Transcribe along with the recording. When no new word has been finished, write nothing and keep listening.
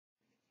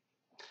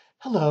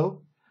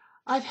Hello.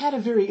 I've had a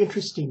very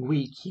interesting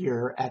week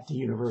here at the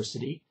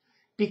university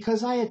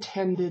because I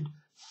attended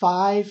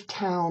 5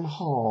 town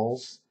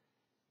halls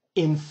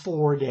in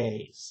 4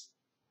 days.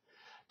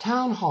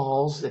 Town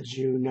halls, as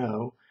you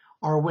know,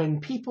 are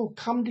when people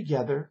come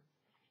together,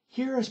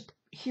 hear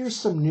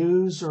some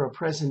news or a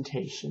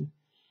presentation,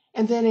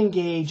 and then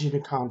engage in a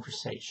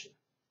conversation.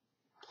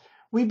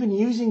 We've been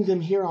using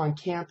them here on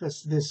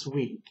campus this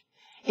week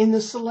in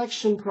the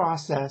selection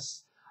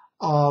process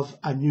of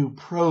a new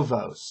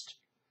provost.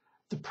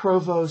 The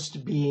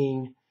provost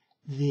being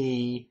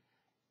the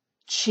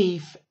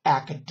chief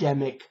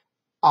academic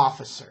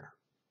officer.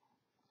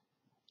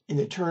 In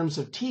the terms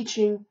of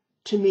teaching,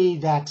 to me,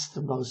 that's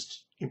the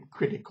most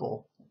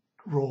critical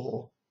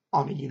role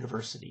on a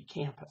university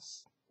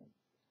campus.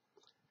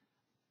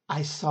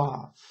 I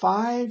saw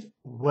 5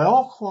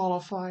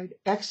 well-qualified,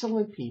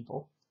 excellent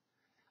people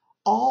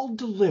all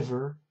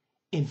deliver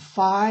in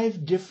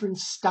 5 different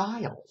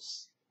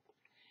styles.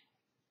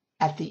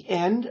 At the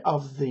end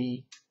of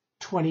the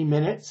 20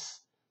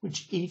 minutes,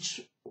 which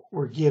each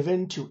were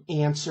given to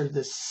answer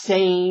the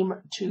same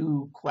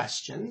 2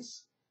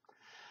 questions,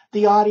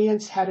 the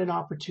audience had an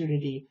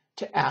opportunity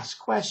to ask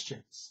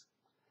questions.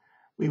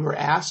 We were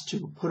asked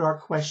to put our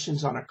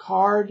questions on a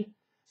card,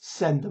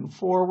 send them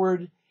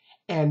forward,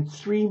 and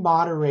 3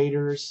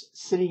 moderators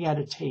sitting at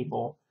a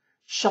table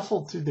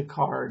shuffled through the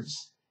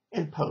cards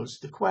and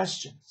posed the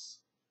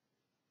questions.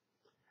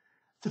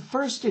 The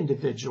first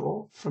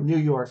individual from New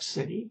York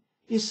City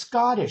is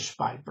Scottish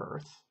by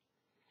birth.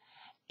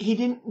 He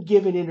didn't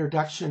give an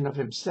introduction of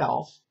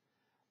himself,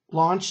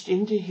 launched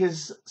into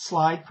his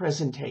slide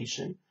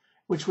presentation,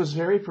 which was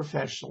very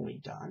professionally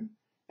done,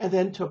 and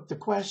then took the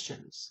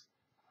questions.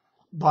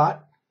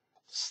 But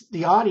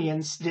the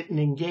audience didn't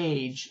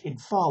engage in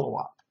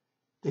follow-up.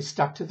 They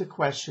stuck to the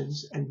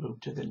questions and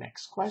moved to the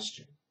next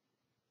question.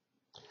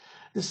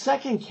 The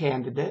second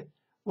candidate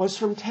was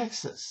from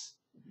Texas.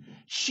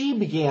 She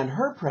began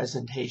her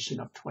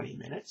presentation of 20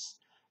 minutes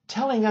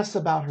telling us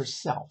about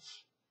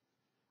herself.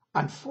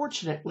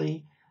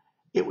 Unfortunately,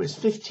 it was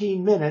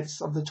 15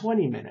 minutes of the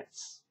 20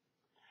 minutes.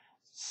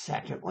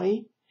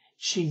 Secondly,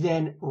 she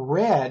then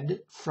read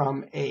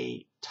from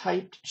a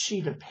typed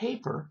sheet of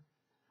paper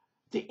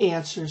the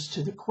answers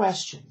to the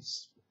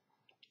questions,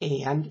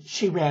 and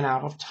she ran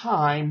out of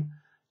time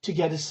to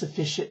get a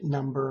sufficient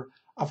number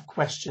of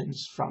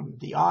questions from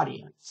the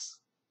audience.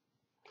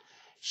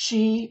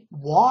 She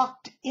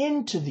walked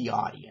into the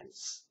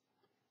audience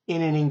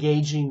in an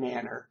engaging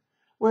manner,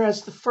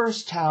 whereas the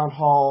first town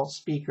hall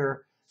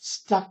speaker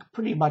stuck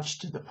pretty much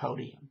to the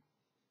podium.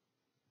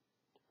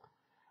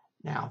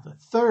 Now, the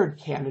third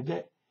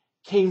candidate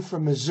came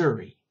from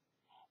Missouri,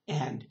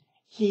 and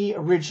he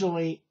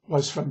originally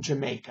was from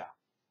Jamaica.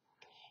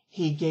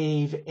 He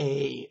gave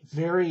a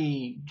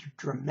very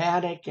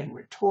dramatic and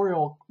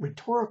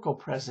rhetorical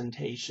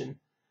presentation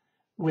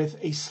with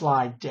a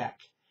slide deck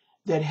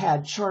that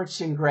had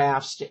charts and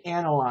graphs to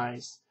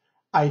analyze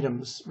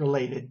items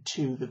related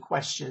to the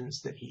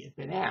questions that he had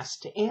been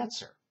asked to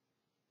answer.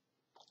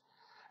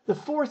 The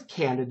fourth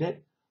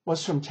candidate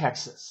was from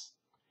Texas.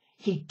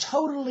 He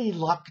totally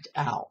lucked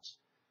out.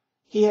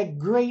 He had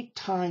great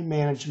time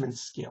management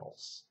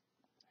skills.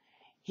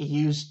 He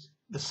used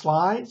the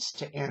slides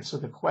to answer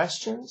the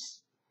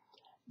questions.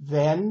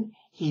 Then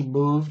he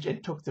moved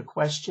and took the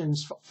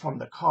questions from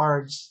the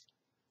cards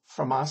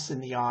from us in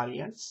the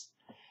audience.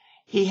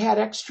 He had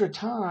extra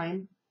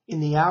time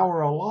in the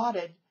hour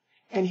allotted,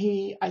 and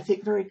he, I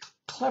think, very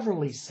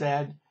cleverly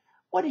said,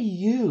 "What are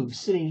you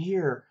sitting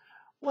here?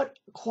 What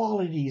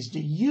qualities do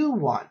you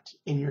want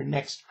in your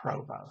next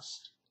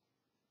provost?"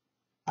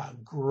 A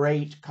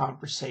great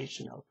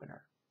conversation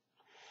opener.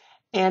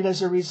 And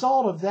as a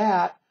result of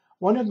that,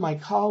 one of my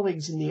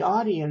colleagues in the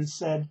audience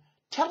said,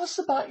 "Tell us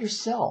about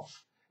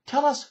yourself.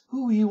 Tell us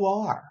who you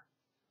are."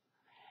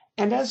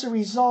 And as a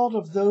result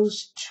of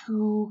those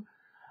 2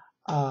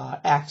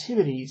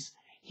 activities,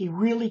 he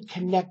really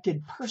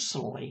connected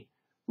personally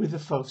with the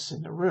folks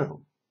in the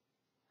room.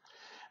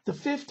 The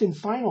 5th and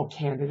final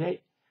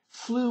candidate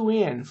flew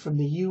in from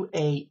the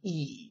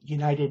UAE,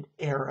 United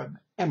Arab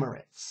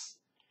Emirates.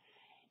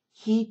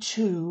 He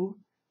too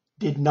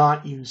did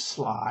not use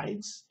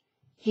slides.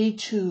 He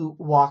too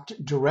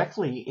walked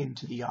directly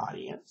into the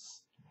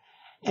audience,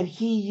 and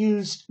he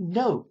used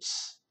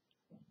notes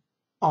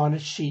on a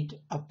sheet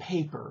of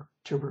paper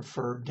to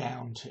refer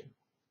down to.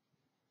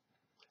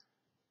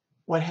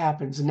 What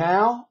happens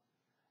now?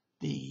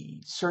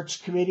 The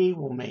search committee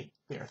will make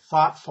their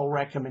thoughtful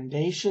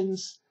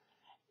recommendations,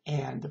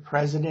 and the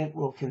president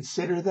will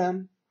consider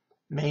them,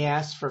 may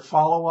ask for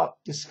follow-up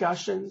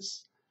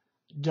discussions.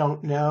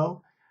 Don't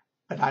know,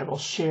 but I will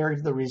share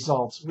the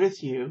results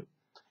with you,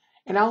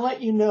 and I'll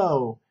let you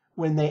know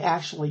when they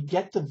actually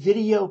get the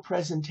video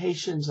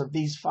presentations of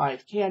these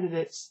 5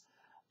 candidates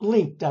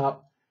linked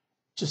up,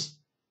 just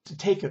to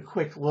take a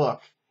quick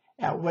look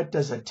at what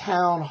does a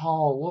town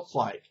hall look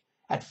like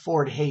at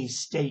Fort Hays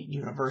State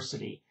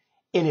University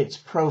in its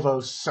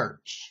provost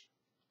search.